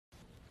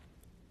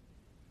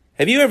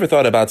Have you ever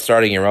thought about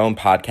starting your own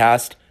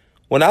podcast?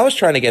 When I was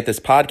trying to get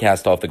this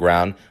podcast off the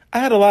ground, I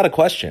had a lot of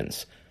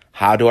questions.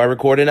 How do I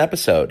record an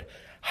episode?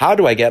 How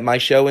do I get my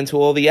show into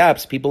all the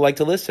apps people like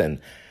to listen?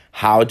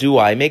 How do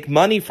I make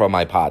money from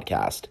my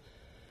podcast?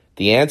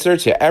 The answer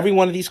to every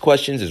one of these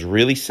questions is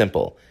really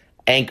simple.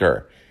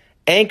 Anchor.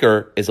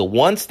 Anchor is a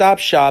one-stop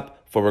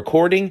shop for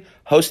recording,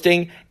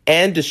 hosting,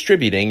 and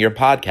distributing your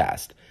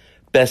podcast.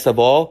 Best of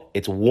all,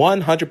 it's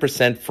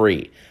 100%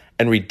 free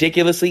and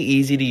ridiculously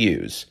easy to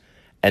use.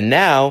 And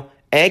now,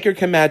 Anchor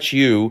can match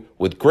you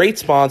with great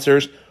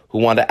sponsors who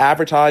want to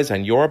advertise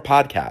on your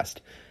podcast.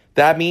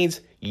 That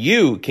means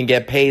you can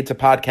get paid to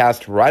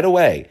podcast right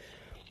away.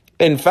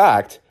 In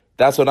fact,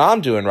 that's what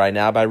I'm doing right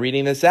now by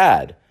reading this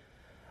ad.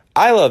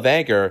 I love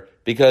Anchor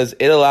because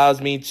it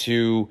allows me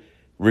to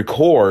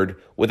record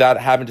without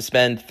having to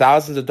spend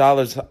thousands of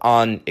dollars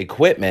on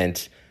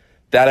equipment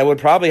that I would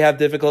probably have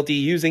difficulty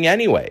using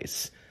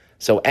anyways.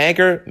 So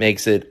Anchor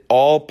makes it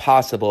all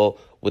possible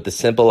with the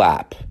simple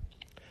app.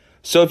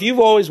 So if you've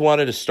always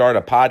wanted to start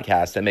a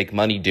podcast and make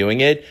money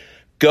doing it,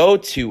 go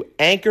to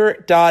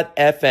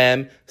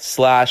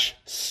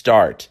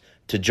anchor.fm/start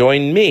to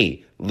join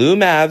me, Lou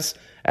Mavs,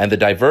 and the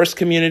diverse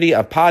community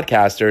of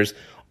podcasters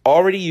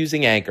already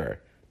using Anchor.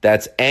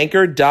 That's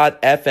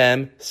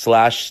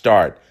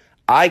anchor.fm/start.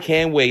 I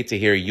can't wait to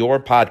hear your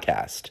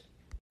podcast.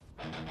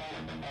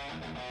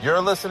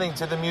 You're listening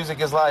to the Music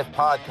Is Life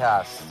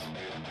podcast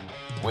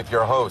with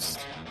your host,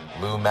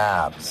 Lou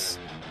Mavs,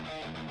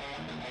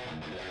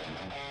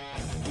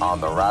 on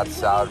the Rat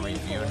Salad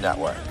Review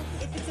Network.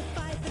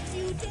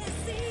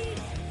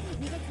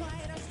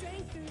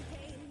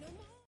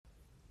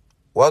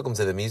 Welcome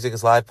to the Music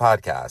Is Life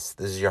podcast.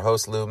 This is your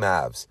host, Lou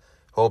Mavs.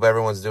 Hope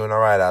everyone's doing all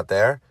right out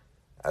there.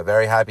 A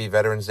very happy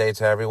Veterans Day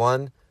to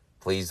everyone.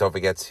 Please don't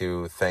forget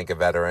to thank a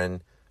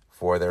veteran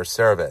for their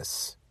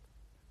service.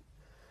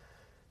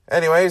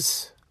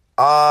 Anyways,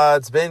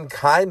 it's been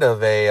kind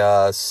of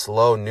a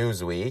slow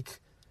news week.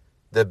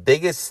 The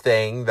biggest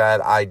thing that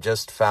I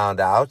just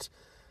found out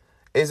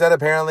is that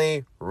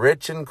apparently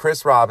Rich and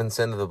Chris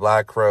Robinson of the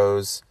Black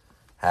Crowes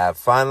have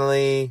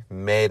finally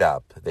made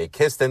up. They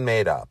kissed and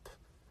made up.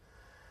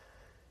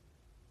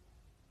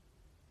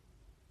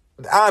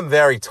 I'm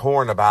very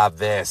torn about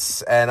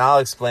this, and I'll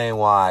explain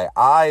why.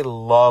 I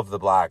love the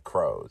Black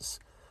Crowes.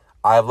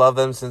 I've loved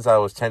them since I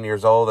was 10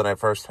 years old, and I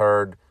first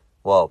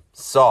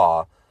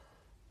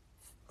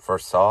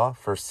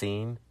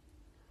seen.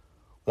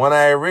 When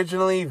I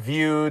originally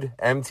viewed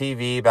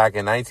MTV back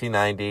in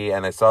 1990,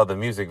 and I saw the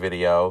music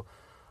video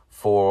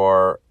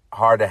for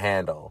Hard to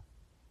Handle.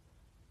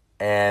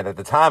 And at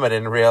the time, I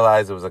didn't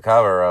realize it was a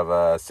cover of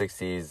a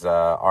 60s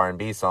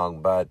R&B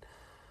song, but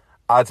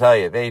I'll tell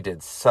you, they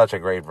did such a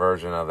great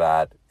version of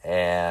that,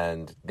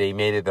 and they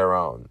made it their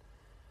own.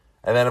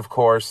 And then, of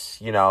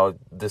course,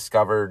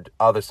 discovered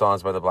other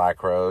songs by the Black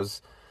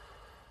Crowes,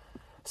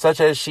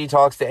 such as She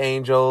Talks to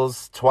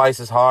Angels, Twice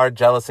as Hard,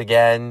 Jealous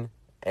Again,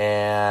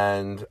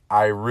 and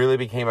I really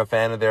became a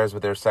fan of theirs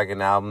with their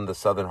second album, The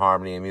Southern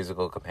Harmony and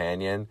Musical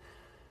Companion.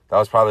 That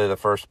was probably the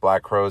first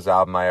Black Crowes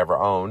album I ever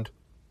owned,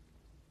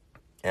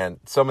 and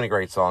so many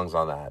great songs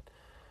on that.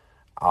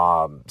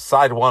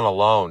 Side 1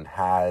 alone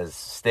has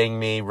Sting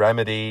Me,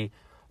 Remedy,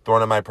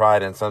 Thorn in My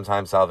Pride, and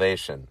Sometimes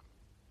Salvation.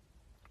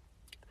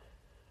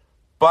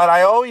 But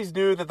I always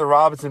knew that the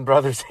Robinson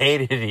brothers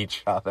hated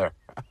each other.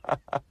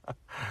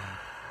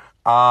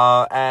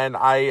 And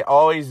I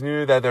always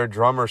knew that their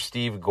drummer,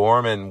 Steve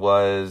Gorman,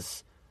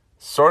 was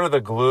sort of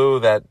the glue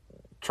that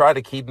tried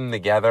to keep them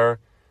together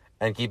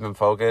and keep them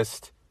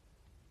focused.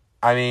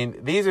 I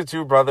mean, these are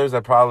two brothers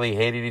that probably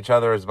hated each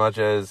other as much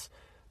as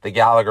the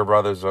Gallagher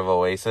brothers of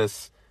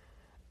Oasis.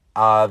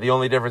 The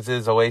only difference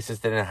is Oasis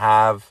didn't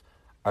have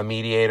a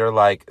mediator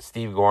like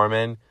Steve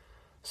Gorman.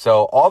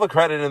 So all the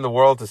credit in the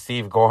world to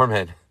Steve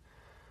Gorman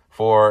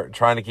for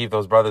trying to keep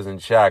those brothers in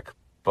check.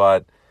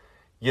 But,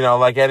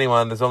 like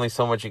anyone, there's only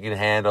so much you can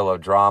handle of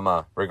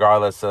drama,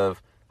 regardless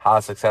of how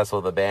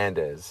successful the band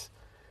is.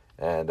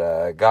 And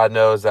God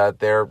knows that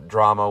their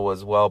drama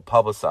was well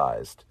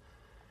publicized.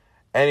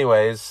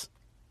 Anyways,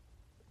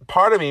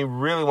 part of me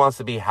really wants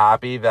to be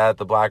happy that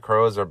the Black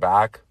Crowes are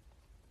back.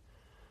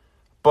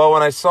 But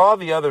when I saw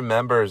the other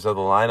members of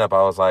the lineup,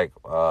 I was like,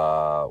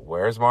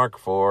 where's Mark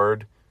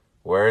Ford?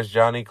 Where's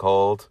Johnny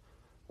Colt?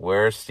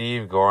 Where's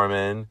Steve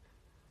Gorman?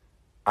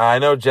 I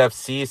know Jeff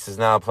Cease is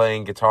now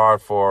playing guitar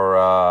for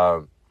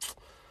a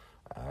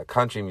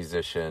country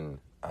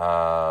musician,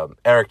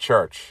 Eric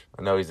Church.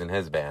 I know he's in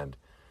his band.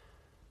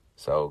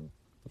 So,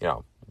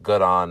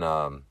 good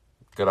on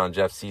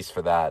Jeff Cease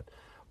for that.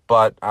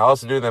 But I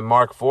also knew that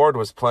Mark Ford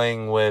was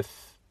playing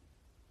with,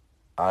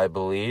 I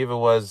believe it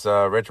was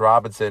Rich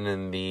Robinson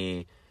in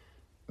the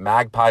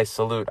Magpie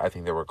Salute, I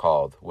think they were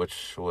called,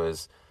 which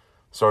was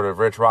sort of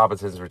Rich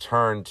Robinson's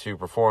return to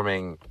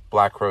performing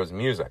Black Crowes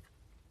music.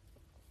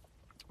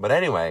 But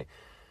anyway,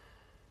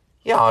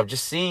 I'm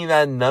just seeing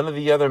that none of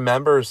the other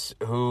members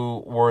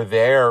who were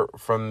there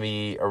from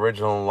the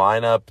original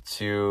lineup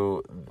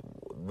to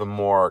the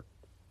more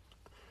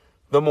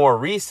the more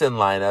recent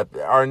lineup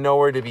are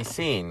nowhere to be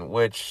seen,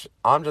 which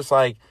I'm just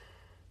like,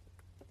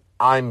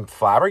 I'm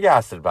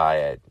flabbergasted by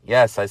it.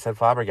 Yes, I said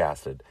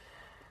flabbergasted.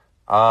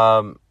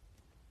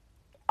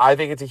 I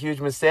think it's a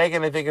huge mistake,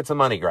 and I think it's a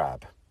money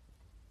grab.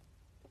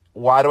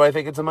 Why do I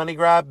think it's a money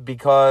grab?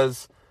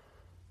 Because,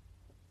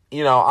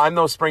 I'm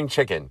no spring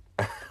chicken.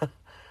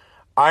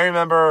 I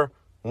remember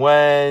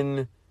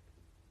when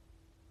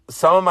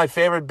some of my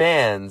favorite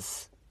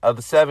bands of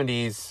the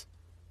 70s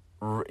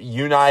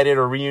united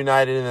or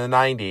reunited in the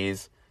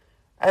 90s,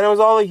 and it was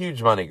all a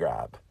huge money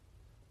grab.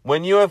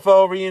 When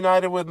UFO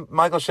reunited with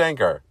Michael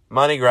Schenker,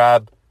 money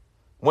grab.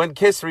 When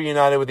Kiss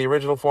reunited with the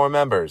original 4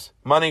 members,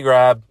 money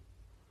grab.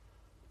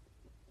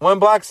 When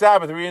Black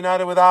Sabbath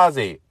reunited with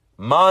Ozzy,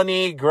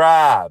 money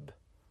grab.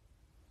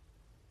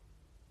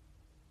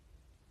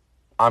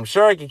 I'm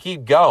sure I could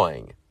keep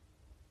going.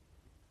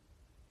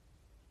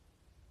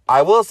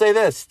 I will say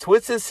this,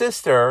 Twisted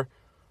Sister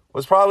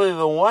was probably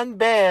the one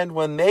band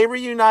when they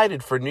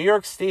reunited for New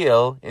York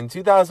Steel in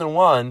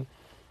 2001,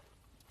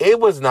 it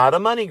was not a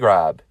money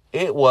grab.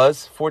 It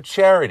was for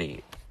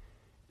charity.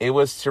 It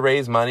was to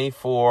raise money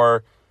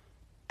for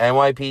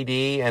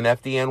NYPD and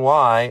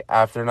FDNY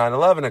after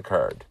 9/11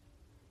 occurred.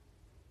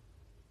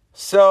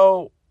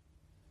 So,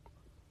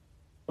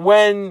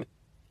 when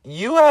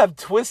you have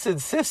Twisted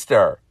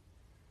Sister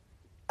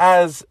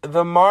as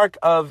the mark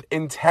of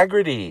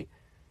integrity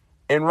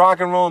in rock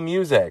and roll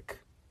music,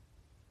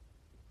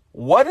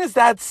 what does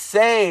that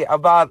say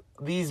about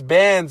these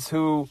bands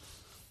who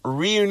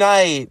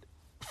reunite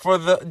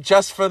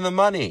just for the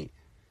money?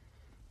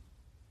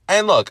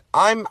 And look,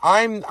 I'm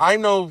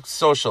no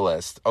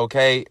socialist,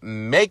 okay?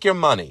 Make your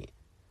money.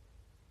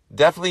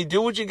 Definitely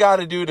do what you got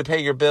to do to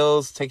pay your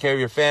bills, take care of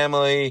your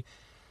family,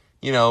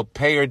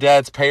 pay your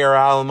debts, pay your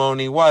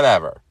alimony,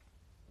 whatever.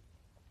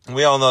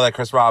 We all know that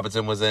Chris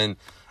Robinson was in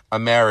a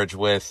marriage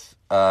with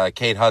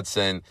Kate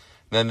Hudson.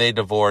 Then they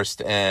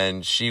divorced,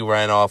 and she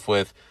ran off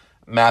with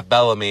Matt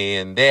Bellamy,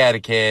 and they had a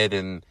kid,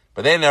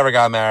 but they never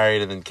got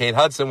married. And then Kate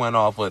Hudson went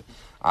off with,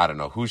 I don't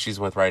know who she's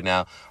with right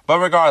now. But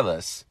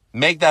regardless,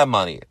 make that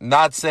money.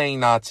 Not saying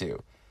not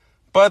to.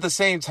 But at the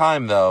same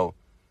time, though,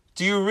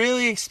 do you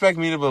really expect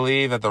me to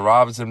believe that the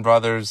Robinson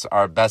brothers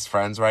are best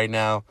friends right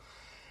now?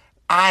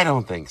 I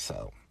don't think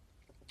so.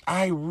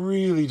 I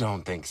really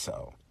don't think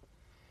so.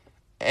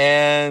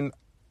 And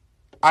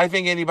I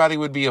think anybody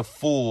would be a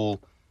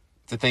fool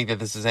to think that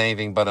this is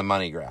anything but a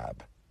money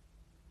grab.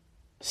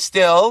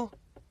 Still,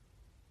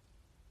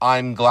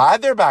 I'm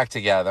glad they're back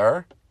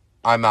together.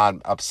 I'm not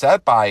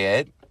upset by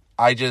it.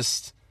 I'm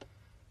just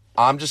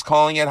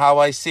calling it how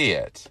I see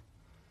it.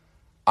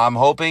 I'm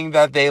hoping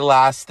that they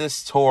last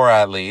this tour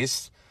at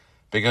least,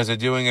 because they're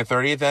doing a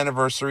 30th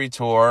anniversary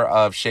tour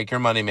of Shake Your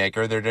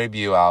Moneymaker, their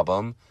debut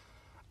album.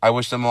 I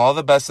wish them all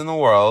the best in the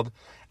world,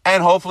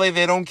 and hopefully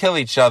they don't kill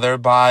each other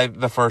by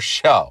the first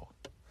show,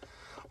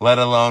 let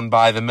alone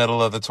by the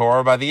middle of the tour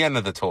or by the end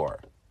of the tour.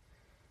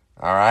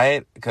 All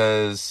right?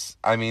 Because,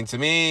 to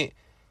me,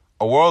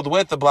 a world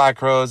with the Black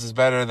Crowes is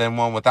better than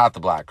one without the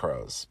Black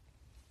Crowes.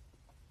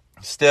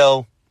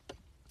 Still,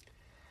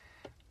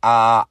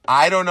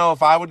 I don't know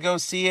if I would go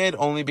see it,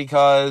 only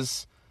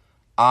because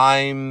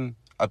I'm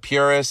a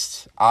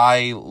purist.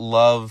 I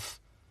love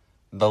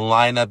the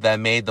lineup that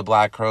made the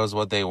Black Crowes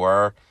what they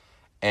were.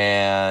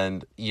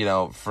 And,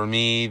 for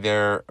me,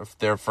 their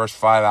first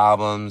 5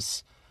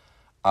 albums,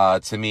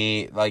 to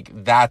me,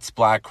 that's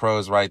Black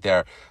Crowes right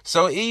there.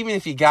 So even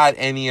if you got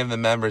any of the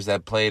members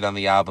that played on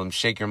the album,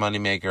 Shake Your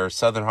Moneymaker,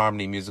 Southern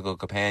Harmony Musical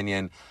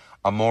Companion,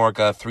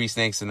 Amorica, Three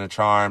Snakes and a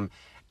Charm,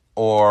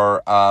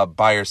 or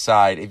By Your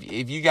Side,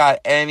 if you got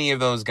any of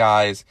those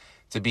guys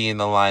to be in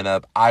the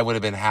lineup, I would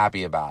have been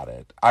happy about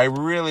it. I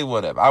really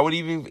would have. I would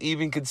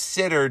even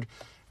considered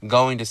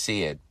going to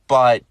see it.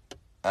 But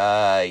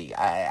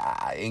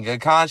I in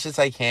good conscience,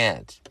 I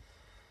can't.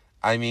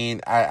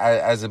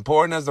 As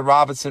important as the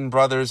Robinson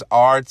brothers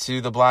are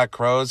to the Black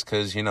Crowes,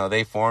 because,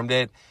 they formed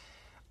it,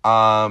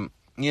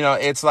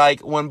 it's like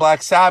when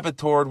Black Sabbath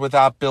toured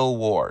without Bill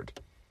Ward.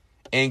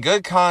 In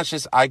good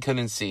conscience, I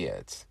couldn't see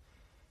it,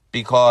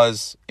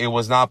 because it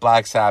was not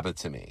Black Sabbath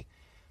to me.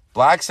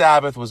 Black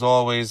Sabbath was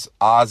always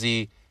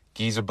Ozzy,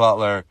 Geezer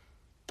Butler,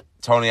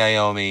 Tony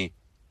Iommi,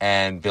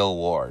 and Bill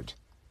Ward.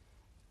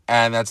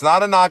 And that's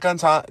not a knock on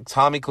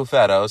Tommy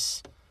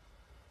Clufetos,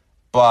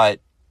 but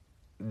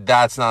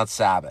that's not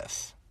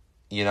Sabbath.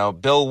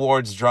 Bill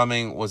Ward's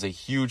drumming was a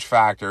huge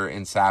factor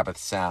in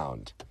Sabbath's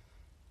sound.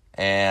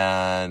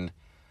 And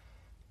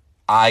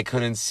I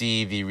couldn't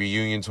see the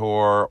reunion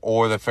tour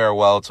or the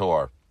farewell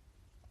tour.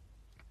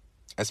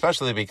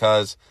 Especially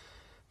because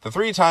the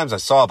 3 times I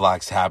saw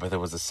Black Sabbath, it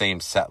was the same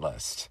set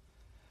list.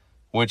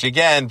 Which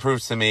again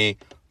proves to me,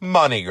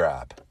 money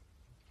grab.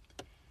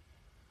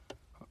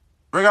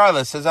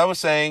 Regardless, as I was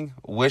saying,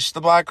 wish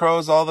the Black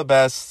Crowes all the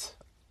best.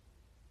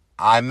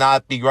 I'm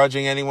not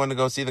begrudging anyone to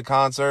go see the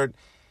concert.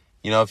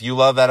 If you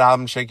love that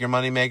album, Shake Your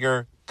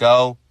Moneymaker,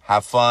 go,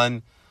 have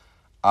fun.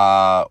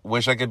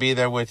 Wish I could be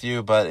there with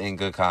you, but in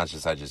good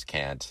conscience, I just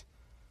can't.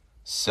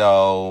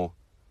 So,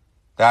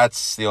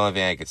 that's the only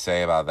thing I could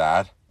say about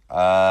that.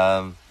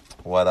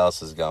 What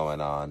else is going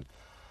on?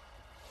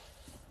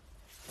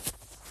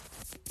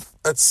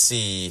 Let's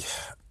see.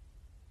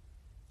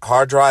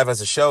 Hard Drive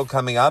has a show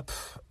coming up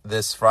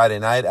this Friday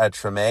night at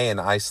Treme in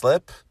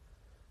Islip,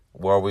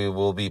 where we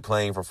will be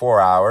playing for 4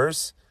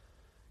 hours.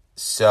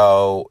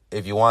 So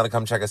if you want to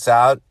come check us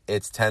out,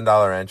 it's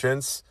 $10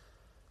 entrance.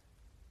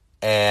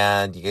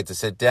 And you get to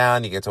sit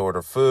down, you get to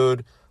order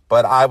food.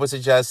 But I would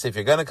suggest if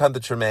you're going to come to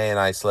Treme and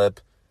Islip,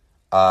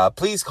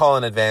 please call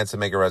in advance and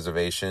make a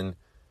reservation.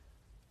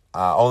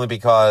 Only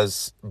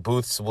because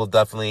booths will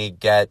definitely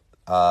get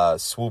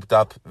swooped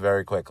up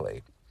very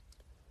quickly.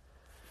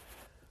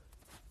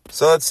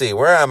 So let's see,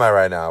 where am I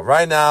right now?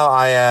 Right now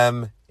I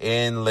am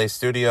in Le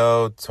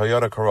Studio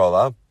Toyota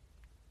Corolla,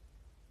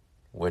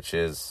 which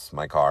is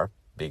my car,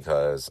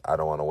 because I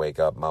don't want to wake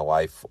up my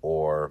wife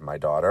or my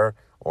daughter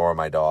or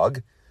my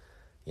dog.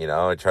 You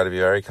know, I try to be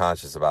very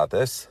conscious about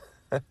this.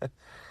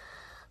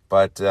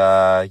 But,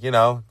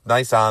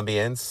 nice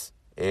ambience.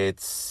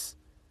 It's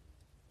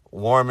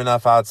warm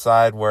enough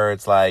outside where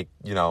it's like,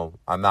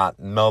 I'm not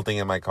melting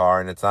in my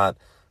car, and it's not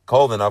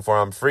cold enough where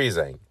I'm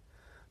freezing.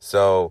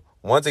 So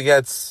once it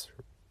gets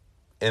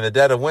in the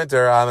dead of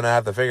winter, I'm going to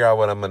have to figure out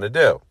what I'm going to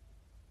do.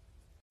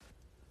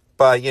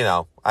 But,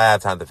 I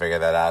have time to figure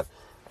that out.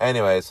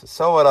 Anyways,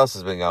 so what else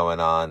has been going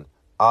on?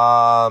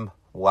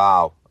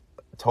 Wow.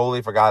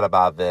 Totally forgot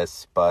about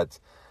this, but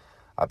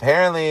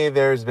apparently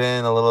there's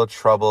been a little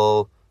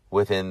trouble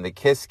within the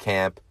KISS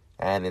camp,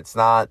 and it's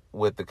not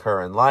with the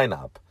current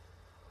lineup.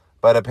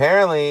 But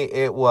apparently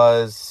it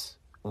was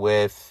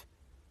with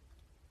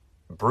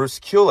Bruce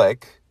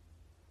Kulick,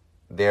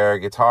 their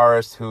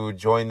guitarist who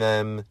joined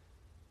them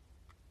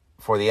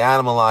for the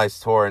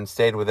Animalized tour and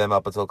stayed with them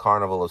up until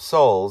Carnival of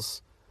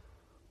Souls,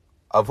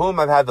 of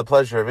whom I've had the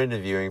pleasure of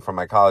interviewing from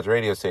my college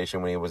radio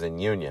station when he was in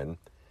Union.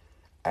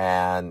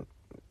 And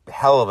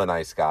hell of a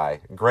nice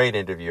guy. Great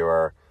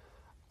interviewer.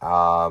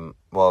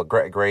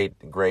 Great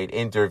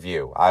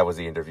interview. I was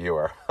the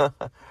interviewer.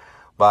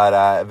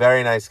 But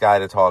very nice guy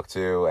to talk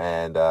to,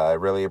 and I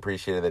really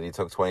appreciated that he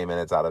took 20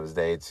 minutes out of his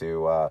day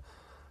to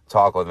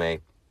talk with me.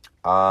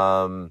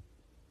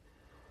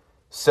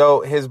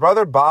 So his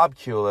brother Bob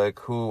Kulick,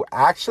 who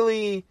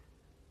actually,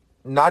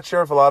 not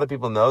sure if a lot of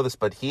people know this,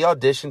 but he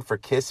auditioned for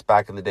KISS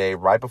back in the day,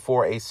 right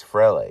before Ace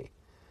Frehley.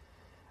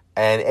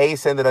 And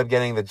Ace ended up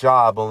getting the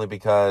job only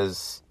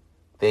because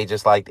they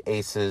just liked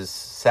Ace's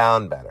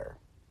sound better.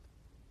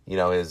 His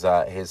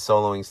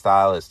soloing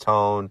style, his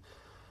tone,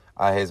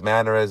 his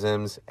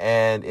mannerisms.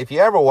 And if you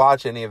ever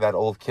watch any of that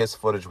old KISS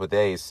footage with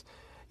Ace,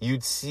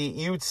 you'd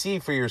see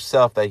for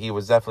yourself that he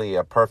was definitely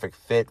a perfect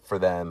fit for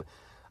them,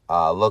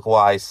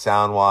 look-wise,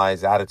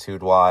 sound-wise,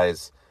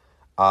 attitude-wise.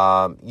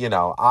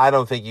 I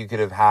don't think you could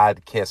have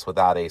had KISS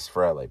without Ace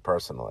Frehley,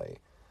 personally.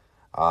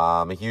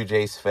 I'm a huge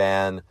Ace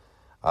fan,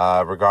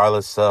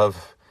 regardless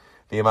of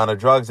the amount of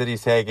drugs that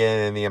he's taken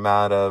and the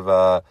amount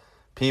of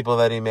people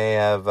that he may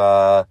have,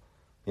 I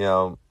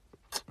don't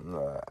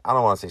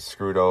want to say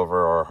screwed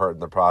over or hurt in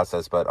the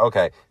process, but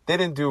okay,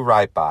 didn't do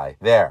right by.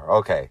 There,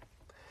 okay.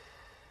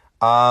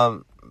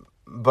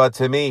 But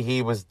to me,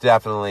 he was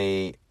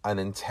definitely an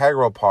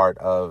integral part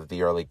of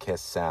the early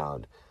KISS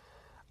sound.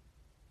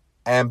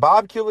 And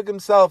Bob Kulick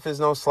himself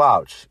is no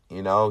slouch.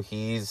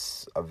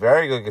 He's a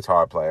very good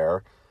guitar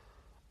player.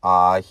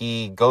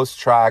 He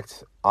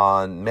ghost-tracked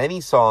on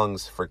many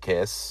songs for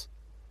KISS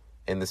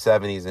in the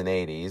 70s and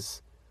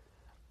 80s.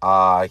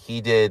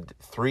 He did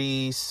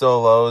 3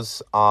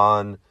 solos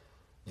on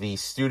the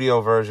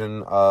studio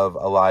version of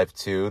Alive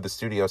 2, the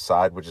studio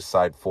side, which is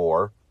side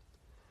 4,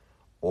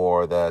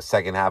 or the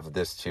second half of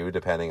disc 2,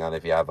 depending on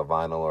if you have a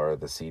vinyl or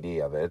the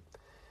CD of it.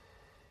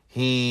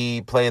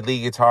 He played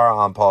lead guitar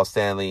on Paul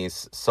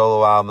Stanley's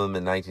solo album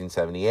in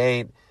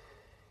 1978.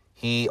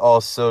 He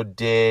also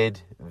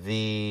did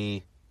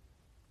the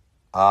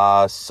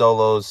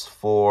solos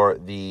for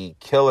the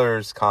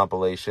Killers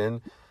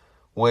compilation,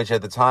 which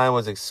at the time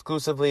was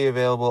exclusively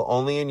available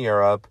only in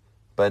Europe,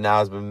 but now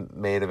has been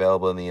made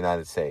available in the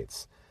United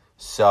States.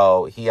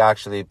 So he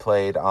actually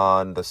played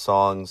on the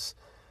songs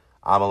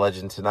I'm a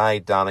Legend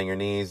Tonight, Down on Your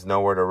Knees,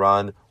 Nowhere to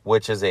Run,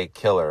 which is a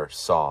Killer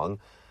song,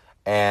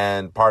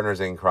 and Partners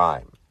in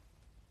Crime.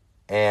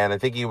 And I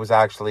think he was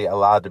actually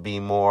allowed to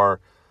be more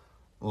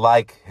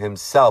like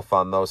himself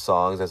on those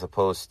songs as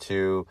opposed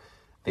to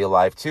the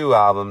Alive 2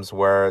 albums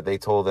where they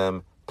told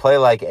him, play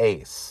like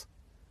Ace.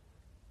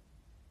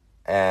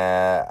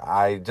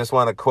 I just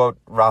want to quote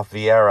Ralph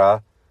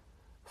Vieira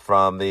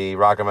from the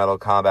Rock and Metal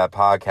Combat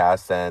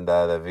podcast and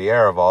the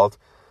Vieira Vault.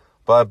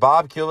 But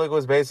Bob Kulick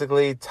was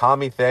basically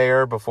Tommy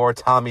Thayer before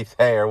Tommy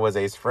Thayer was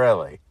Ace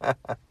Frehley.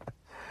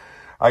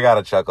 I got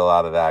a chuckle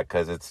out of that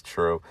because it's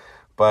true.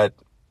 But,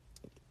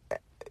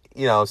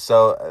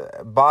 so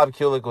Bob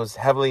Kulick was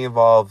heavily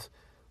involved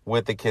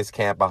with the KISS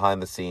camp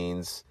behind the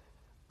scenes.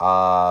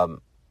 And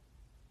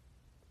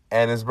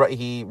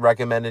he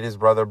recommended his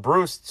brother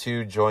Bruce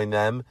to join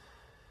them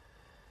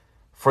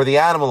for the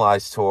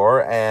Animalized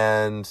tour.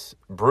 And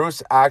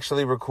Bruce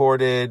actually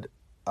recorded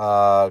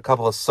a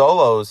couple of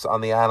solos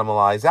on the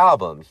Animalize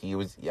album.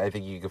 I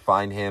think you could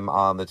find him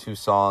on the two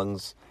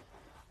songs,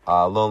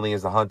 Lonely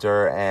as the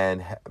Hunter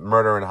and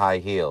Murder in High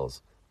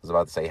Heels. I was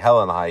about to say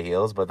Hell in High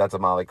Heels, but that's a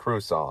Mötley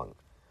Crüe song.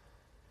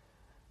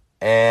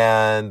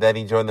 And then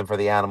he joined them for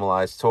the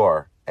Animalize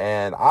tour.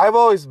 And I've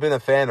always been a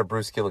fan of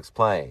Bruce Kulick's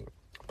playing.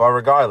 But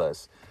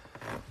regardless,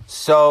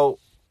 so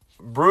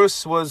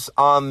Bruce was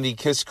on the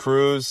Kiss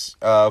cruise,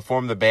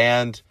 formed the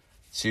band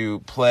to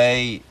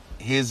play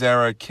his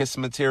era Kiss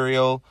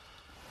material.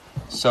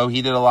 So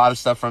he did a lot of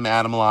stuff from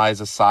Animalize,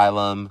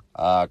 Asylum,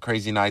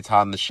 Crazy Nights,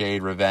 Hot in the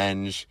Shade,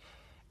 Revenge,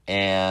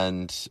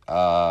 and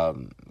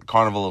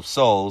Carnival of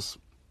Souls.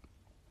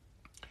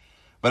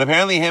 But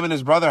apparently him and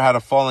his brother had a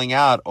falling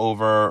out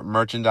over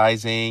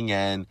merchandising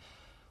and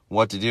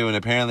what to do. And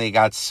apparently it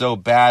got so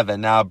bad that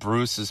now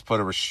Bruce has put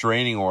a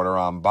restraining order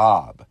on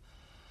Bob.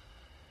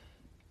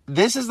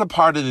 This is the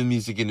part of the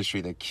music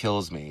industry that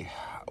kills me.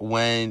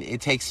 When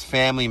it takes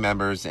family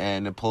members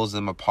and it pulls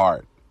them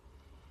apart.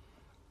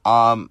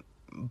 But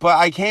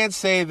I can't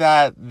say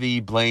that the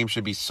blame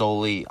should be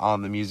solely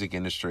on the music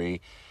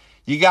industry.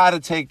 You got to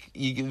take...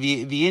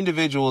 the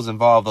individuals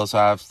involved also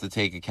have to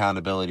take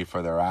accountability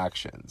for their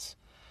actions.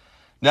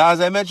 Now,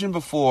 as I mentioned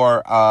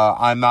before,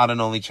 I'm not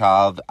an only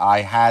child. I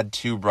had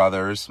two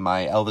brothers,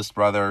 my eldest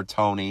brother,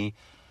 Tony,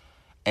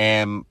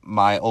 and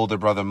my older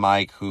brother,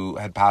 Mike, who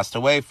had passed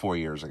away 4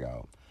 years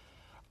ago.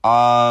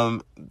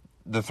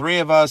 The three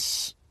of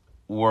us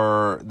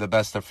were the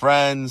best of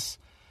friends,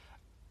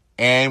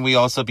 and we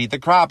also beat the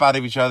crap out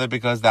of each other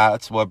because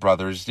that's what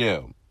brothers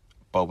do.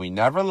 But we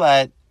never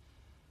let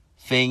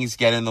things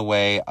get in the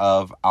way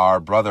of our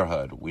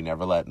brotherhood. We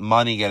never let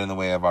money get in the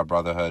way of our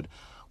brotherhood.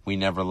 We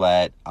never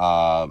let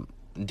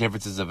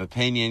differences of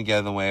opinion get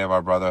in the way of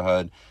our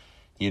brotherhood.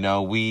 You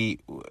know, we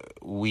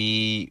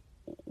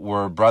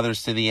were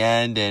brothers to the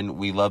end, and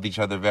we loved each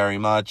other very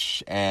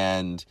much,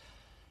 and,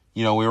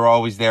 you know, we were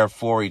always there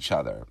for each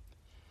other.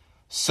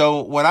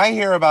 So when I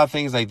hear about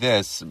things like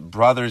this,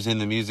 brothers in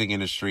the music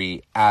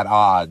industry at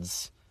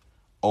odds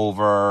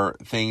over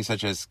things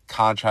such as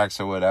contracts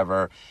or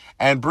whatever,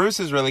 and Bruce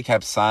has really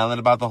kept silent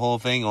about the whole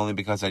thing, only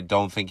because I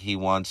don't think he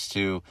wants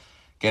to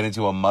get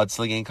into a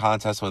mudslinging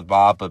contest with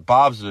Bob, but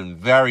Bob's been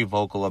very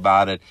vocal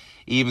about it,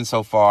 even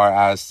so far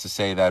as to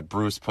say that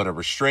Bruce put a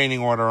restraining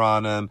order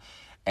on him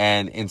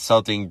and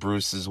insulting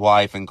Bruce's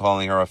wife and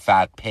calling her a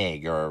fat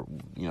pig or,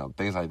 you know,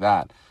 things like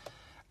that.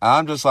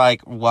 I'm just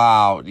like,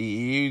 wow, do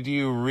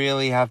you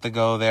really have to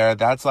go there?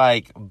 That's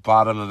like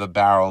bottom of the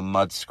barrel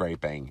mud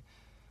scraping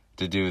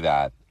to do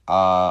that.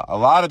 A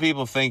lot of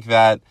people think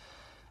that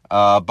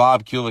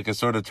Bob Kulick has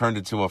sort of turned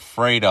into a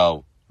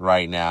Fredo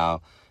right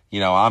now.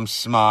 You know, I'm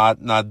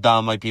smart, not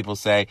dumb, like people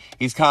say.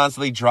 He's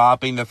constantly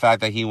dropping the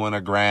fact that he won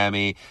a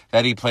Grammy,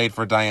 that he played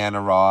for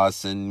Diana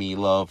Ross and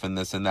Meatloaf and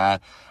this and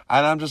that.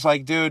 And I'm just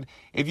like, dude,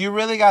 if you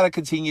really got to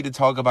continue to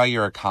talk about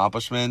your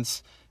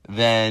accomplishments,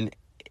 then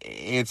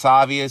it's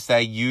obvious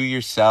that you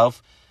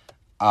yourself,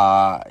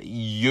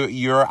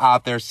 you're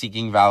out there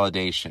seeking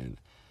validation.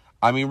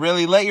 I mean,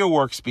 really, let your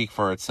work speak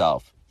for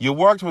itself. You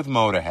worked with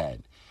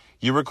Motorhead.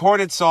 You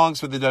recorded songs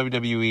for the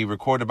WWE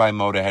recorded by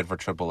Motorhead for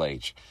Triple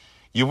H.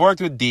 You've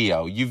worked with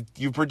Dio.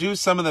 You've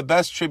produced some of the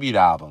best tribute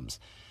albums.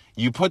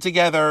 You put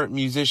together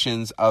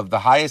musicians of the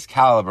highest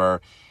caliber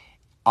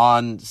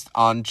on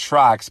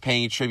tracks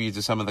paying tribute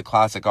to some of the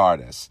classic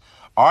artists.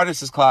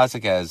 Artists as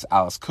classic as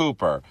Alice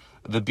Cooper,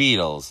 the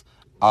Beatles,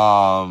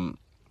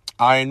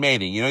 Iron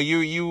Maiden. You know,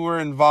 you were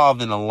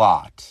involved in a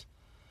lot.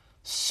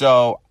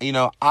 So, you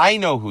know, I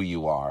know who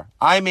you are.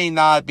 I may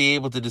not be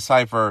able to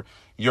decipher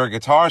your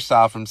guitar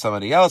style from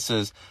somebody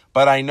else's,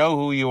 but I know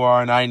who you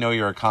are and I know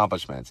your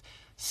accomplishments.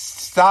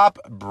 Stop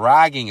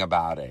bragging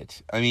about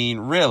it. I mean,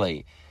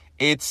 really,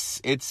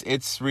 it's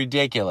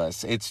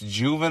ridiculous. It's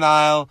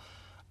juvenile.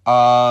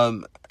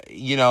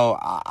 You know,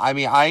 I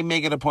mean, I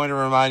make it a point of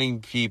reminding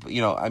people,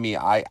 you know, I mean,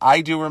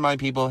 I do remind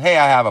people, hey,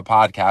 I have a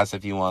podcast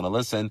if you want to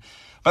listen,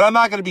 but I'm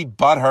not going to be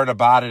butthurt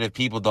about it if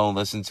people don't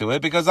listen to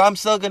it, because I'm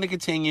still going to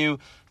continue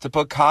to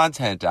put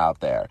content out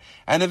there.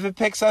 And if it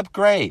picks up,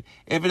 great.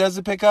 If it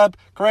doesn't pick up,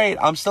 great.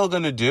 I'm still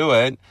going to do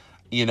it.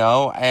 You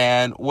know,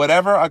 and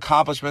whatever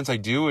accomplishments I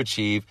do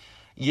achieve,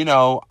 you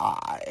know,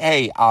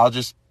 hey, I'll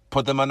just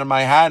put them under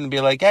my hat and be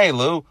like, hey,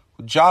 Lou,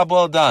 job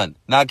well done.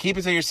 Now keep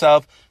it to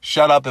yourself,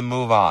 shut up and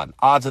move on.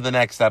 On to the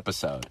next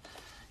episode.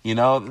 You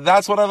know,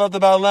 that's what I loved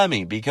about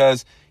Lemmy,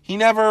 because he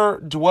never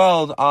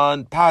dwelled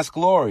on past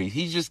glory.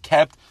 He just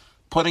kept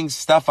putting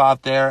stuff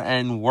out there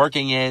and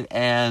working it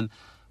and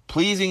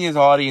pleasing his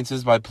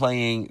audiences by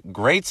playing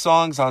great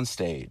songs on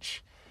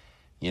stage.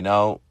 You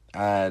know,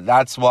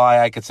 that's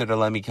why I consider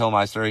Lemmy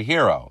Kilmister a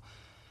hero.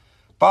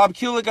 Bob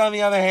Kulick, on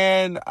the other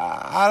hand,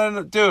 I don't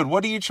know. Dude,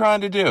 what are you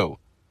trying to do?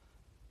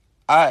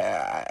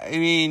 I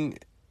mean,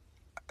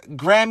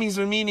 Grammys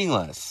are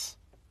meaningless.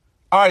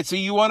 All right, so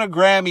you won a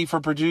Grammy for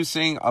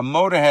producing a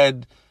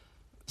Motorhead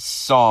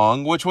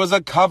song, which was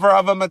a cover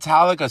of a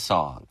Metallica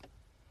song.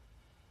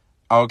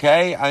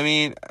 Okay? I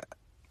mean,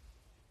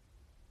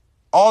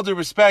 all due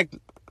respect,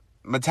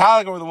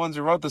 Metallica were the ones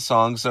who wrote the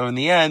song, so in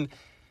the end,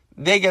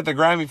 they get the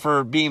Grammy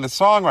for being the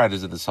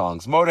songwriters of the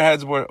songs.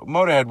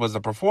 Motorhead was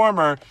the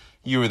performer.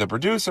 You were the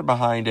producer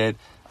behind it.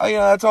 Oh,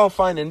 that's all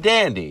fine and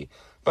dandy.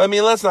 But, I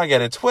mean, let's not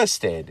get it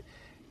twisted.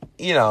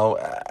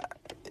 Grammys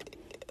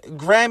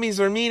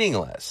are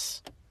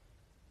meaningless.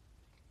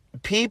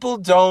 People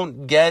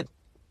don't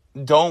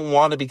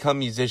want to become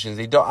musicians.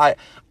 They don't.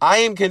 I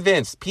am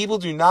convinced people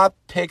do not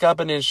pick up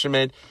an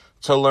instrument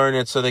to learn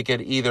it so they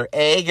could either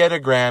A, get a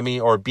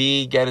Grammy, or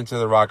B, get into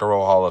the Rock and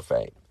Roll Hall of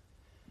Fame.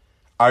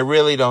 I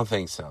really don't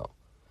think so.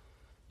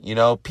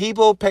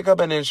 People pick up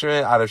an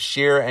instrument out of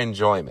sheer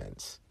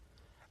enjoyment.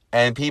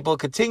 And people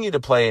continue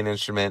to play an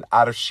instrument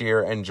out of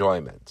sheer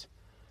enjoyment.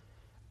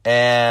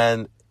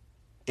 And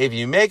if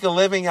you make a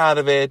living out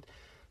of it,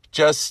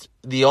 just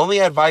the only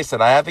advice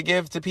that I have to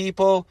give to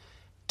people,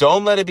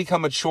 don't let it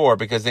become a chore,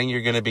 because then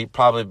you're going to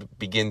probably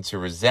begin to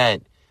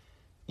resent,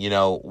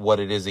 what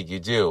it is that you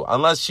do.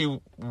 Unless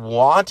you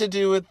want to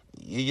do it,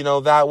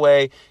 that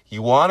way.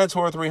 You want to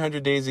tour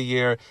 300 days a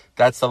year.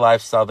 That's the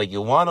lifestyle that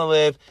you want to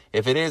live.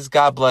 If it is,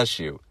 God bless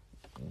you.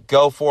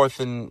 Go forth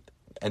and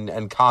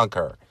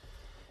conquer.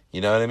 You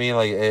know what I mean?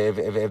 Like,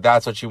 if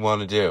that's what you want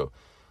to do.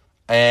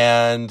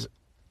 And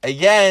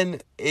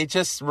again, it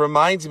just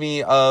reminds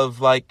me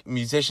of like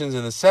musicians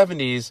in the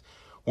 70s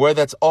where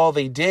that's all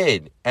they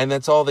did. And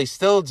that's all they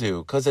still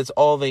do, because it's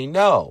all they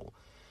know.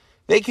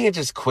 They can't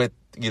just quit,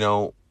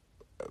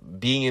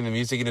 being in the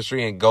music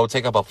industry and go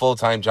take up a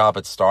full-time job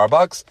at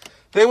Starbucks.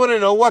 They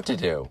wouldn't know what to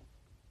do.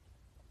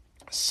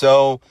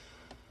 So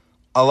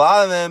a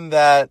lot of them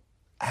that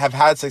have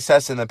had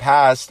success in the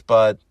past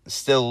but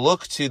still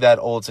look to that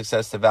old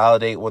success to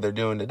validate what they're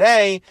doing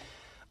today,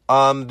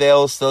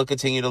 they'll still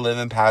continue to live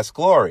in past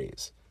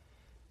glories,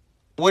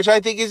 which I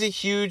think is a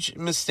huge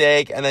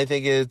mistake, and I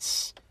think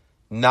it's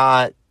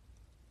not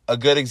a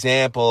good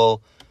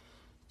example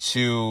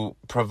to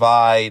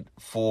provide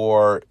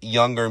for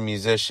younger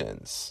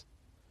musicians.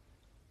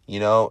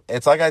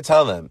 It's like I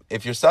tell them,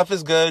 if your stuff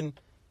is good,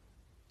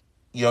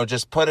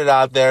 just put it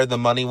out there. The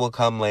money will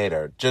come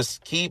later.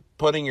 Just keep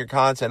putting your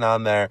content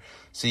on there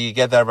so you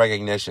get that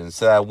recognition,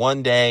 so that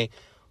one day,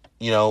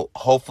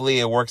 hopefully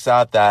it works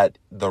out that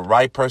the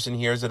right person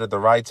hears it at the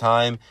right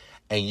time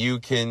and you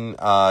can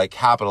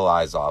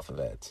capitalize off of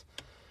it.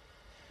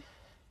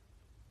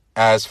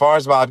 As far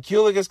as Bob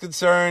Kulick is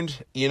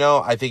concerned,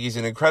 I think he's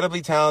an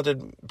incredibly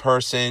talented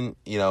person,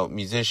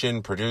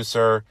 musician,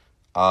 producer,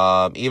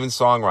 even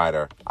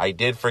songwriter. I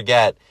did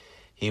forget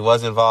he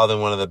was involved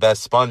in one of the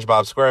best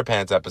SpongeBob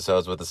SquarePants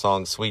episodes with the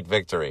song Sweet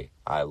Victory.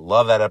 I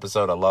love that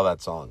episode. I love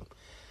that song.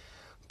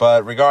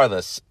 But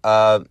regardless,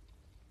 so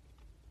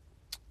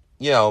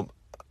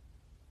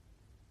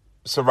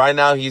right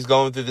now he's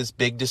going through this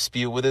big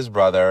dispute with his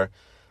brother.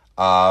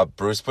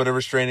 Bruce put a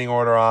restraining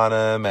order on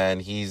him,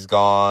 and he's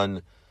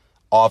gone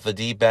off the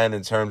deep end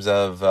in terms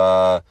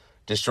of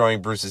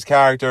destroying Bruce's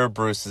character.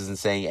 Bruce isn't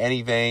saying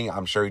anything.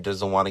 I'm sure he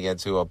doesn't want to get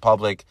into a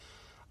public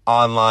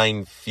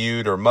online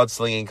feud or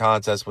mudslinging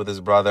contest with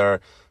his brother.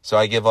 So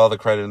I give all the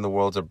credit in the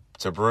world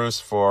to Bruce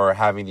for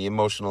having the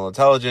emotional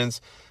intelligence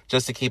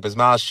just to keep his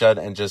mouth shut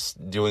and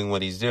just doing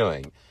what he's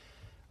doing.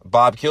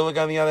 Bob Kulick,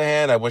 on the other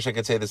hand, I wish I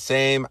could say the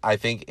same. I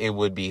think it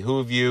would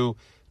behoove you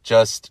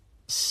just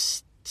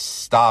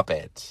stop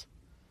it.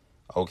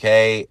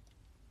 Okay?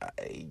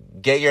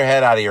 Get your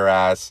head out of your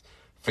ass.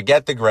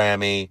 Forget the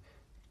Grammy.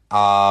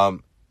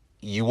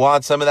 You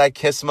want some of that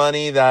Kiss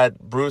money that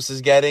Bruce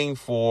is getting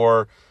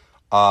for,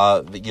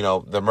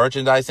 the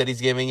merchandise that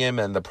he's giving him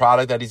and the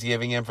product that he's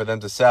giving him for them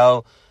to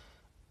sell.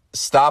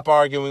 Stop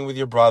arguing with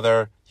your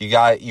brother.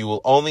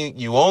 You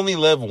only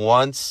live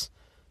once,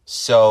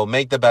 so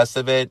make the best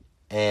of it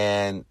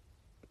and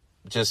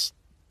just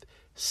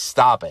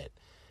stop it.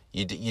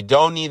 You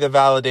don't need the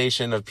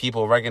validation of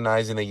people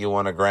recognizing that you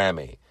won a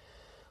Grammy.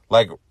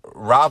 Like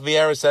Ralph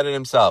Vieira said it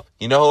himself.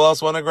 You know who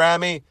else won a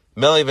Grammy?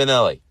 Milli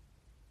Vanilli.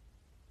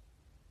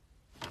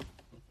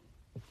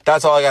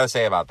 That's all I got to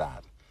say about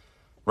that.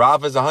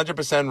 Ralph is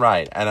 100%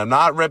 right. And I'm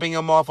not ripping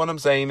him off when I'm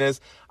saying this.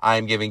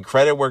 I'm giving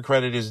credit where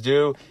credit is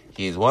due.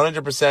 He's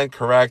 100%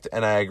 correct,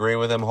 and I agree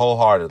with him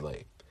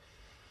wholeheartedly.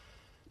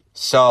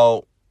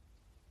 So,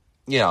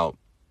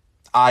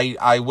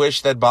 I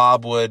wish that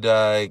Bob would,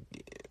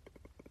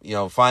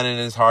 find it in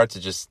his heart to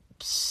just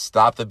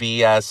stop the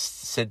BS,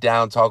 sit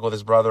down, talk with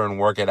his brother, and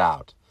work it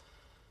out.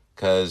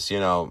 Because,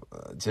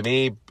 to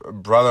me,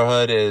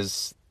 brotherhood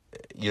is,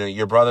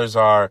 your brothers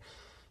are...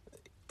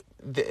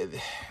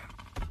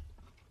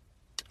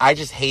 I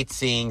just hate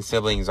seeing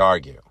siblings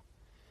argue,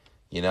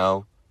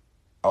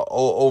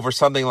 over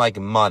something like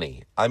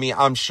money. I mean,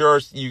 I'm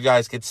sure you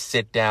guys could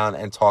sit down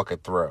and talk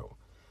it through.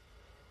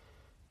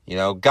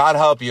 God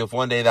help you if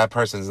one day that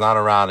person's not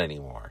around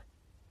anymore.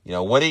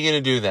 What are you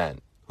going to do then?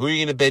 Who are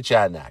you going to bitch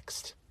at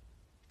next?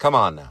 Come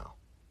on now.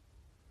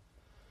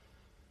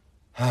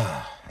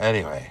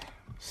 Anyway,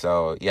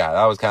 so yeah,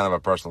 that was kind of a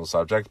personal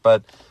subject,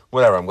 but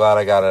whatever. I'm glad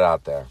I got it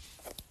out there.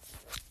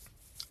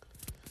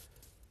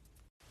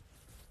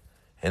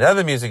 In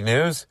other music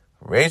news,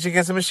 Rage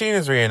Against the Machine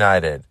is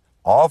reunited.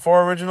 All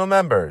 4 original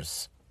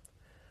members.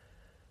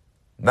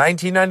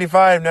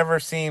 1995 never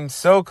seemed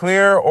so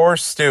clear or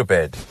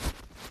stupid.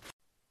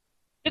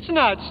 It's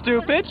not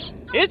stupid.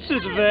 It's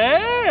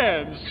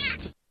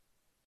advanced.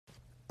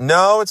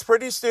 No, it's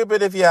pretty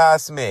stupid if you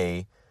ask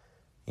me.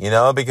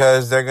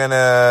 Because they're going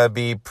to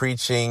be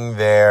preaching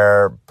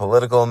their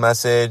political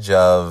message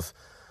of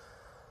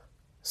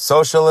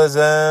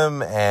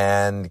socialism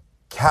and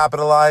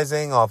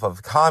capitalizing off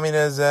of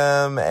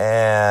communism.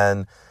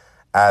 And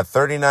at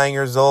 39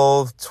 years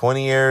old,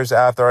 20 years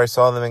after I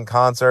saw them in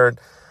concert,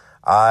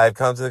 I've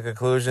come to the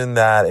conclusion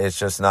that it's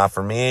just not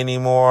for me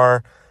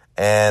anymore.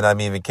 And I'm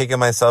even kicking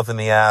myself in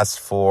the ass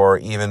for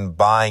even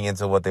buying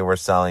into what they were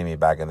selling me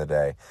back in the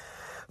day.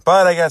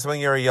 But I guess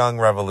when you're a young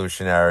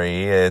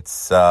revolutionary,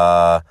 it's,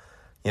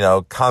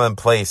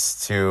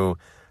 commonplace to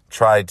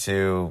try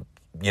to,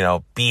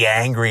 be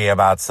angry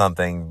about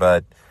something.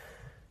 But,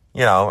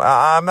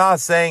 I'm not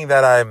saying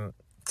that I'm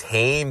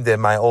tamed in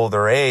my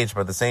older age,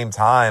 but at the same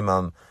time,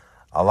 I'm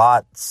a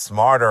lot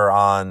smarter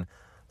on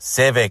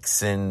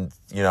civics and,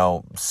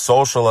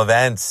 social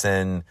events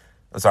and,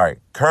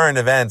 current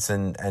events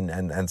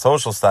and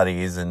social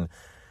studies and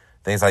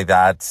things like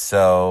that.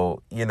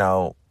 So,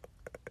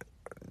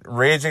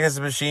 Rage Against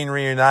the Machine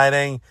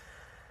reuniting.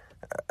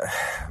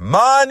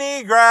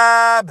 Money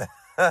grab!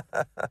 At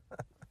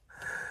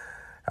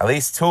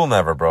least Tool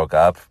never broke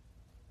up.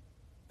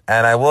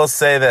 And I will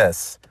say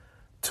this.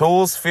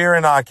 Tool's Fear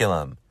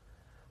Inoculum.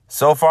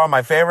 So far,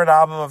 my favorite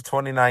album of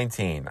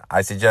 2019.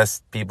 I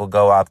suggest people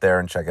go out there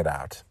and check it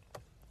out.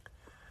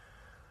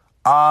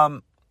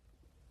 But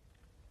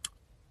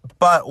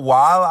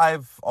while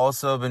I've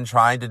also been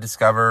trying to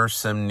discover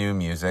some new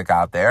music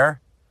out there,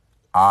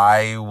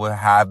 I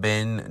have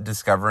been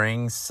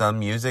discovering some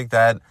music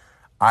that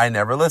I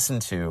never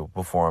listened to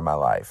before in my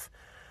life.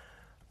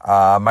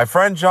 My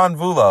friend John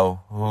Vulo,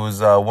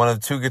 who's one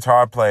of the two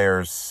guitar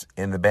players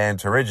in the band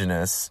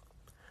Terrigenous,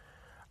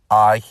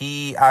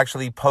 he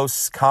actually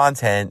posts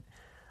content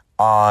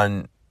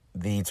on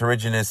the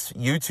Terrigenous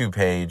YouTube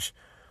page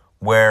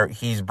where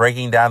he's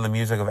breaking down the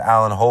music of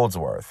Allan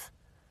Holdsworth.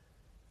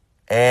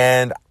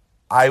 And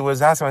I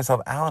was asking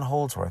myself, Allan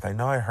Holdsworth, I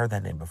know I heard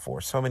that name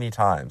before so many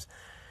times.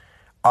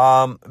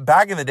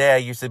 Back in the day, I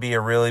used to be a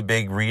really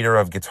big reader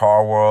of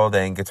Guitar World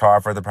and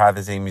Guitar for the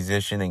Practicing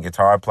Musician and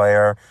Guitar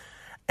Player.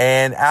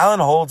 And Allan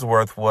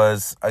Holdsworth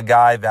was a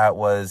guy that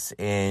was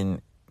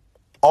in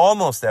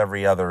almost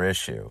every other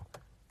issue.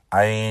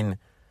 I mean,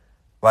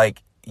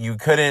 you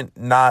couldn't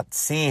not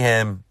see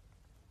him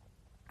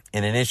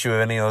in an issue of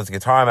any of those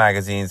guitar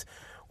magazines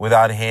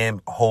without him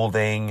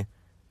holding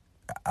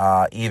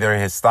either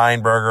his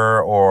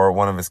Steinberger or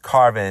one of his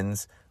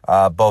Carvins,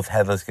 both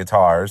headless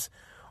guitars,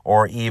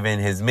 or even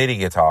his MIDI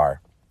guitar.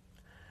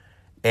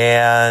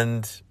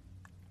 And,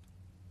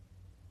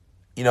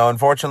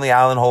 unfortunately,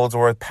 Allan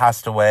Holdsworth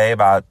passed away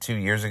about 2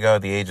 years ago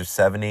at the age of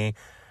 70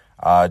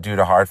 due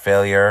to heart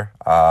failure.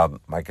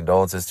 My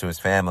condolences to his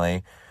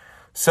family.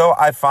 So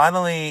I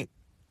finally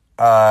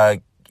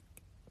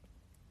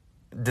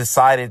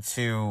decided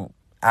to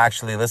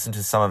actually listen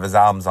to some of his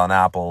albums on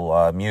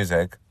Apple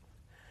Music.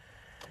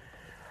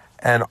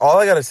 And all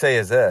I got to say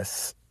is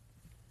this.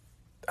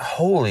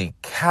 Holy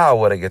cow,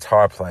 what a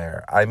guitar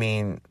player. I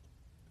mean,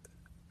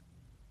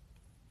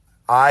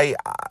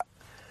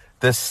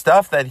 the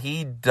stuff that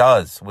he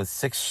does with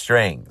 6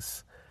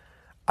 strings,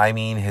 I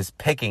mean, his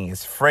picking,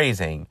 his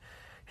phrasing,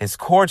 his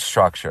chord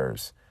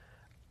structures,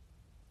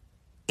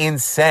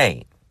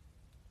 insane.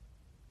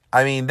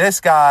 I mean,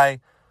 this guy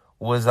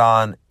was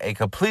on a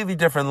completely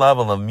different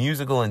level of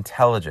musical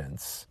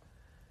intelligence.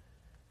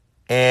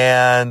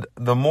 And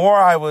the more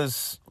I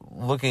was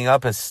looking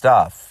up his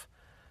stuff,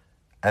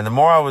 and the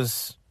more I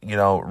was,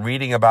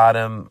 reading about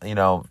him,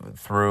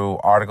 through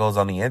articles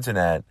on the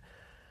internet,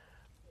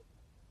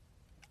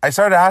 I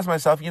started to ask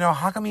myself,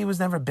 how come he was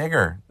never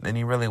bigger than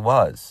he really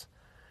was?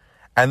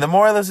 And the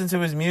more I listened to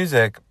his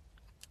music,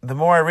 the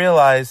more I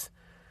realized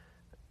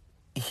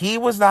he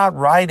was not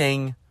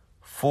writing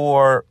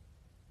for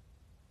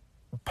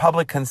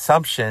public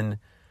consumption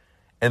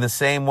in the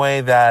same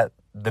way that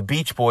the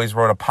Beach Boys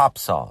wrote a pop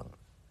song.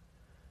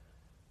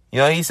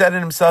 He said it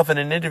himself in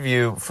an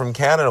interview from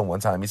Canada one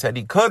time. He said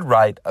he could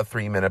write a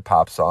 3-minute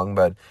pop song,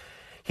 but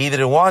he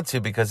didn't want to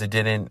because it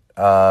didn't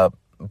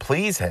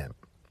please him.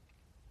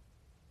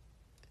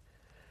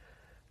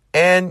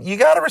 And you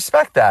got to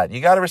respect that.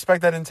 You got to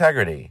respect that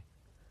integrity.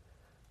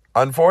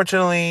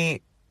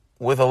 Unfortunately,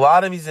 with a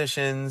lot of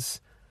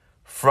musicians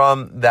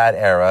from that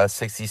era,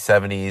 60s,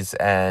 70s,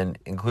 and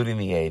including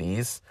the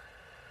 80s,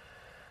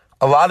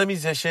 a lot of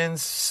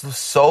musicians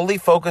solely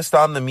focused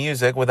on the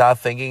music without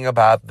thinking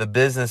about the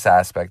business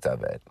aspect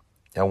of it.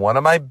 And one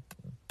of my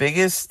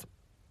biggest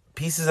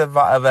pieces of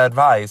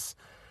advice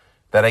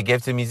that I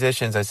give to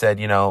musicians, I said,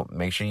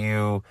 make sure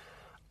you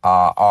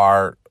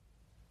are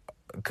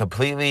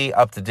completely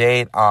up to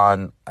date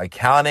on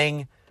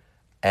accounting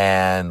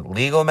and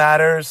legal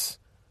matters,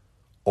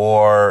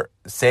 or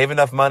save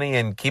enough money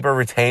and keep a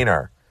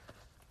retainer,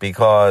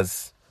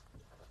 because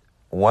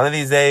one of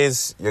these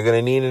days, you're going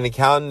to need an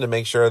accountant to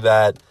make sure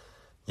that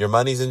your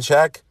money's in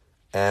check,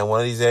 And one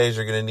of these days,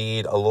 you're going to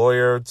need a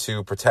lawyer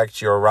to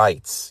protect your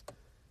rights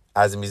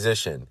as a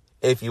musician,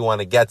 if you want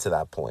to get to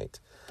that point.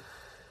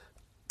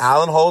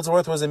 Allan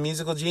Holdsworth was a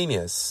musical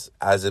genius.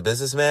 As a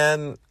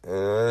businessman,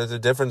 it's a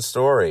different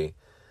story.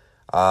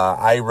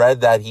 I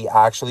read that he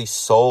actually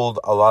sold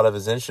a lot of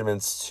his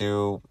instruments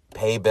to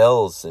pay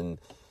bills and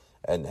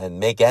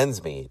make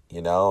ends meet,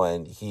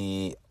 and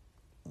he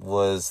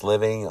was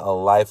living a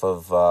life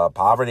of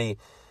poverty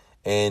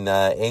in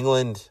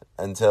England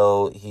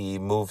until he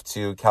moved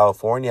to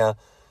California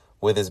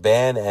with his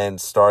band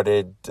and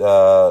started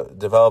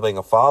developing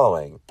a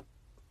following.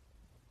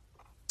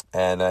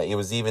 And it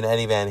was even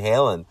Eddie Van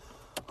Halen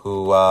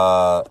who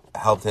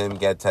helped him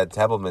get Ted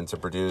Templeman to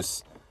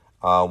produce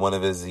one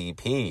of his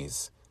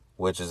EPs,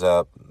 which is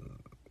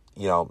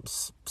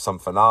some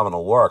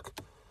phenomenal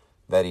work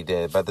that he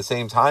did. But at the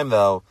same time,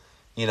 though,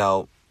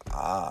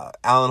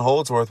 Allan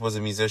Holdsworth was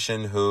a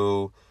musician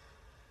who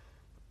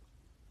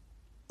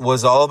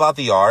was all about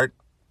the art,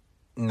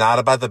 not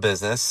about the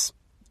business,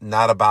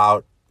 not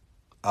about,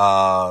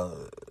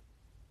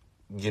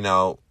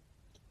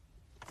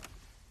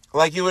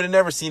 like you would have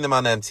never seen them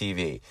on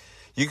MTV.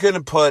 You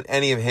couldn't put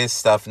any of his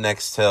stuff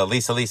next to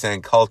Lisa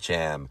and Cult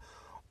Jam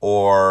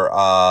or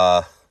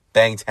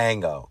Bang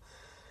Tango.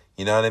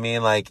 You know what I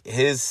mean? Like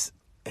his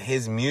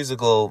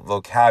musical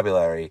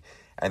vocabulary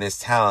and his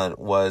talent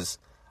was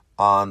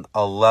on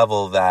a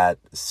level that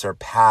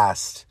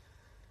surpassed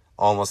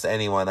almost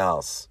anyone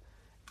else.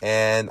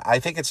 And I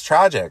think it's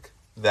tragic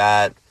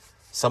that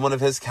someone of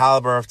his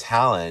caliber of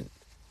talent,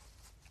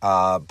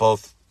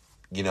 both,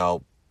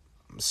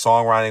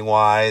 songwriting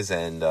wise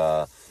and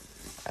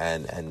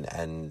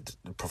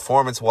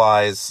performance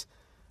wise,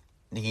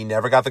 he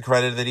never got the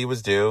credit that he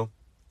was due,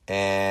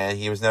 and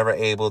he was never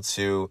able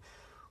to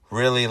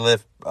really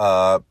live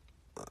to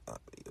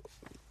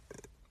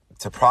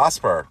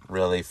prosper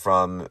really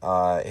from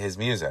his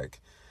music.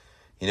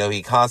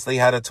 He constantly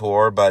had a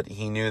tour, but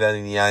he knew that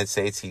in the United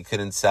States he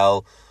couldn't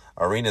sell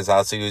arenas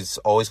out, so he was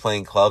always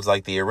playing clubs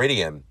like the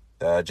Iridium,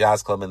 the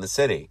jazz club in the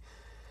city,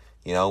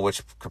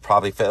 which could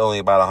probably fit only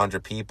about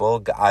 100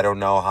 people. I don't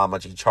know how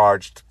much he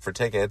charged for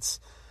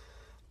tickets,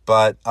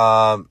 but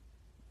the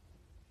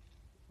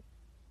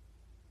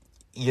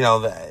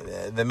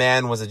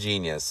man was a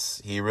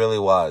genius. He really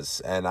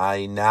was, and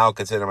I now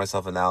consider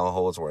myself an Allan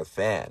Holdsworth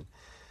fan.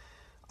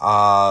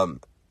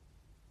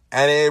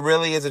 And it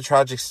really is a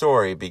tragic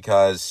story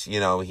because,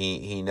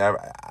 he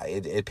never,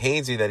 it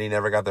pains me that he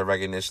never got the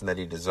recognition that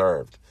he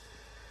deserved.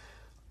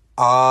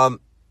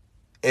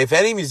 If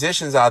any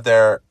musicians out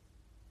there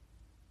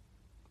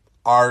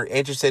are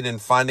interested in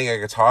finding a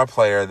guitar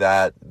player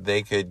that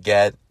they could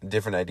get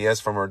different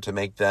ideas from or to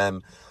make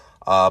them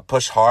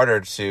push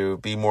harder to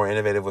be more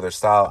innovative with their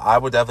style, I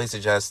would definitely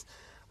suggest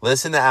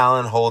listen to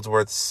Allan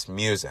Holdsworth's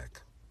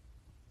music.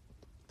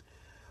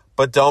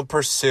 But don't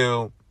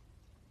pursue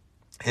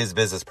his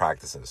business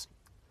practices,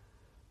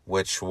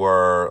 which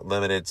were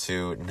limited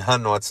to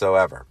none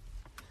whatsoever,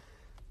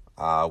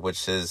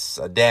 which is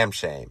a damn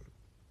shame.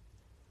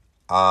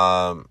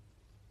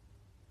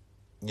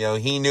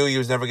 He knew he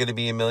was never going to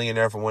be a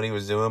millionaire from what he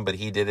was doing, but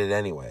he did it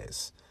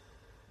anyways.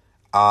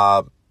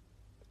 And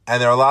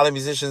there are a lot of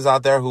musicians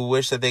out there who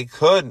wish that they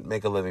could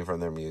make a living from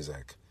their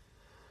music.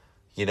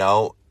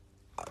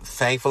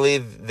 Thankfully,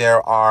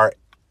 there are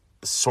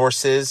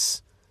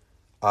sources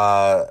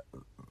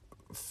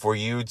for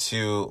you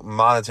to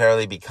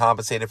monetarily be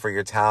compensated for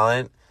your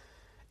talent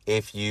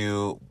if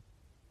you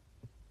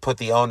put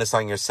the onus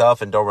on yourself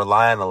and don't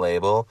rely on a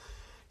label.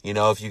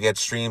 If you get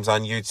streams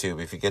on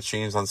YouTube, if you get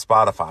streams on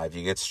Spotify, if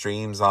you get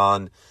streams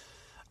on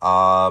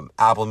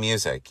Apple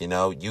Music,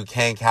 you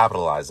can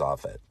capitalize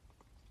off it.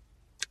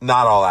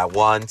 Not all at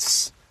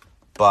once,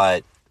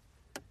 but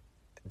at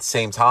the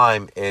same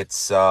time,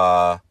 it's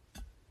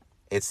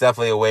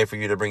definitely a way for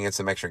you to bring in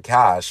some extra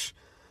cash.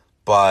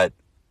 But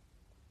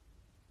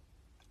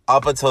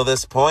up until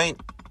this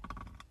point,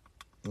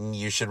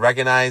 you should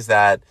recognize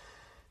that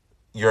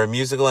your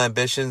musical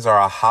ambitions are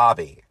a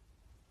hobby.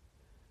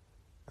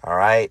 All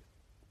right?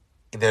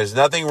 There's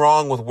nothing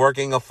wrong with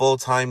working a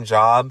full-time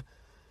job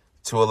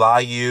to allow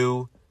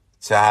you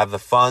to have the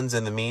funds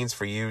and the means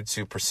for you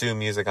to pursue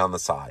music on the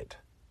side.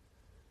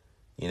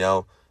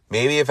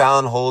 Maybe if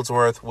Allan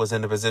Holdsworth was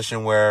in a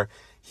position where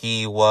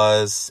he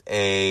was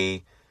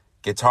a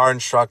guitar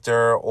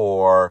instructor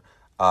or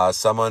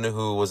someone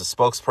who was a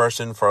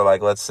spokesperson for,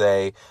 like, let's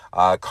say,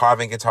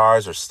 Carving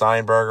Guitars or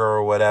Steinberger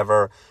or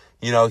whatever,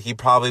 he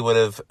probably would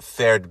have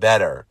fared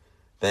better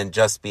than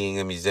just being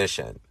a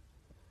musician.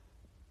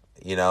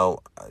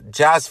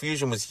 Jazz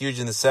fusion was huge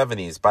in the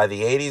 70s. By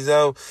the 80s,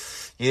 though,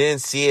 you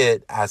didn't see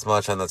it as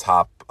much on the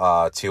top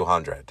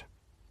 200,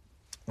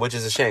 which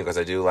is a shame because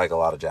I do like a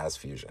lot of jazz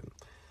fusion.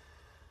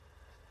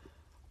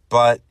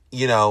 But,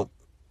 the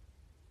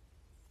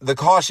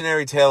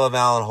cautionary tale of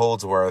Allan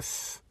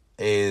Holdsworth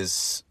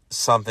is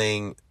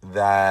something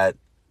that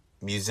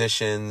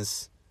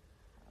musicians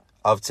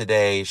of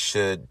today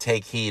should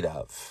take heed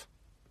of.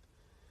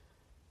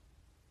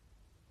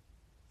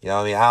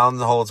 Allan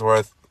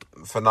Holdsworth,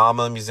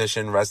 phenomenal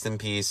musician, rest in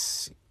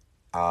peace.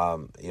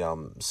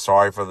 I'm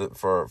sorry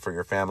for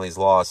your family's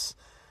loss,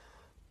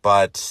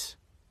 but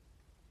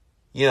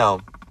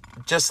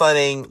just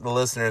letting the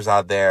listeners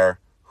out there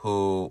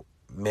who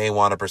may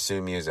want to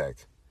pursue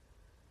music.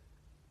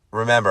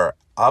 Remember,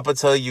 up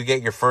until you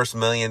get your first $1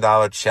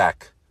 million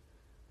check,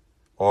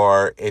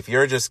 or if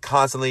you're just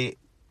constantly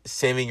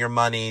saving your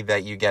money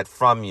that you get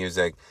from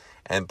music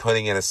and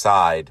putting it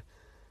aside,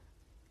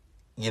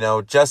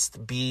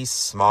 just be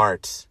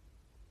smart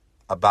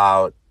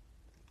about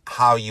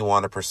how you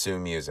want to pursue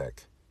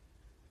music.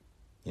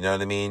 You know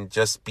what I mean?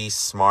 Just be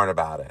smart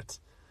about it.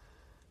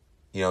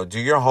 Do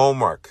your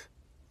homework.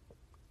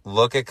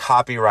 Look at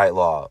copyright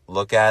law.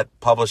 Look at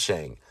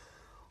publishing.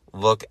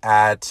 Look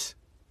at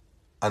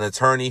an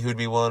attorney who'd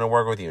be willing to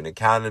work with you, an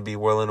accountant who'd be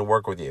willing to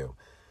work with you.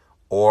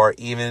 Or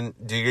even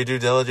do your due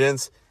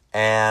diligence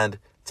and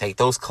take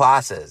those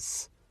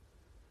classes.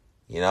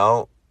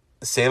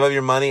 Save up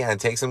your money and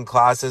take some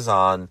classes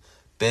on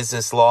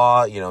business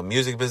law,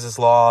 music business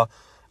law.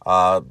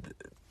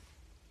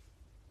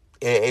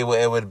 It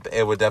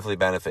would definitely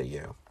benefit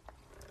you.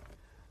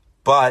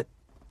 But,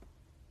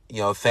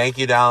 thank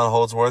you to Allan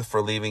Holdsworth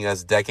for leaving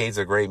us decades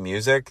of great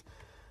music.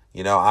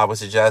 I would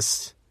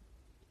suggest,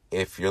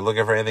 if you're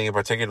looking for anything in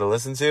particular to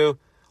listen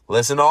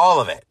to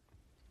all of it.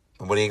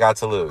 What do you got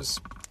to lose?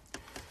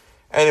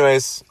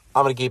 Anyways,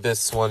 I'm going to keep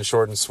this one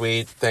short and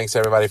sweet. Thanks,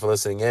 everybody, for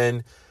listening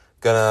in.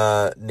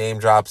 Gonna name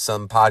drop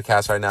some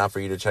podcasts right now for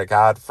you to check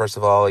out. First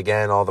of all,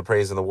 again, all the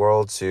praise in the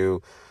world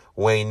to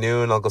Wayne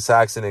Noon, Uncle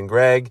Saxon, and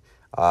Greg.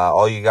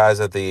 All you guys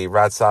at the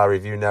Rat Style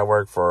Review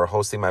Network for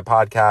hosting my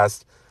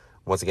podcast.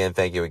 Once again,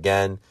 thank you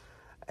again.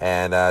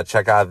 And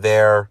check out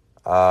their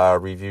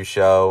review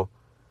show,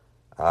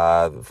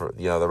 for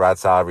the Rat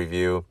Style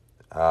Review.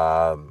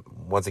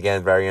 Once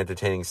again, very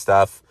entertaining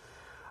stuff.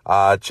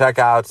 Check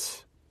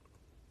out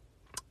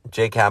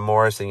J. Cam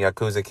Morris and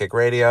Yakuza Kick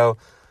Radio.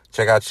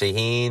 Check out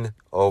Shaheen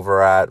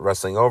over at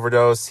Wrestling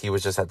Overdose. He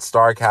was just at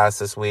StarCast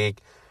this week.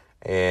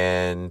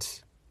 And,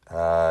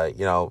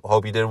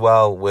 hope you did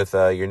well with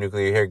your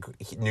nuclear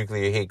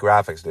heat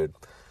graphics, dude.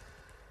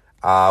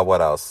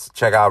 What else?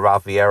 Check out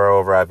Ralph Vieira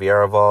over at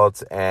Vieira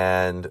Vault.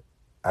 And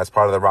as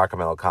part of the Rock and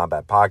Metal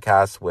Combat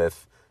podcast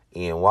with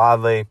Ian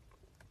Wadley.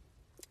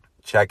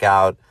 Check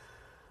out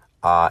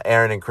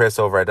Aaron and Chris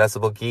over at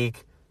Decibel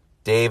Geek.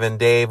 Dave and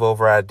Dave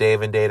over at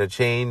Dave and Data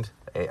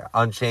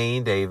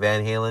Unchained, a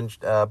Van Halen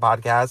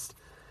podcast.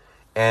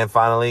 And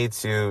finally,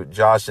 to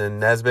Josh and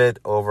Nesbitt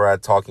over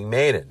at Talking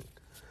Maiden.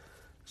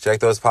 Check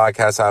those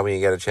podcasts out when you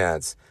get a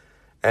chance.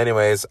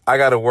 Anyways, I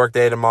got a work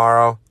day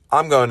tomorrow.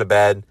 I'm going to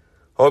bed.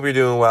 Hope you're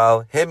doing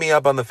well. Hit me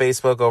up on the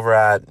Facebook over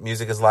at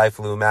Music Is Life,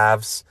 Lou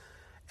Mavs.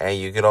 And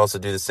you could also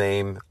do the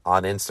same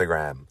on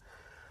Instagram.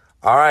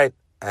 All right.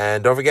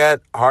 And don't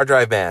forget, Hard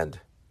Drive Band.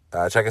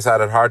 Check us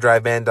out at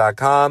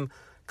harddriveband.com.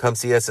 Come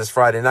see us this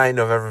Friday night,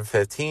 November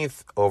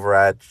 15th, over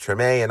at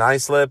Treme and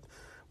Islip.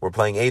 We're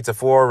playing 8 to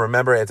 4.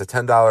 Remember, it's a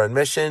 $10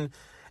 admission.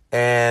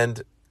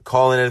 And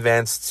call in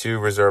advance to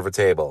reserve a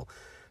table.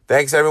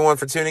 Thanks, everyone,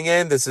 for tuning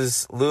in. This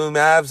is Lou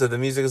Mavs of the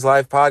Music Is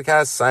Life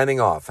podcast signing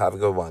off. Have a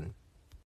good one.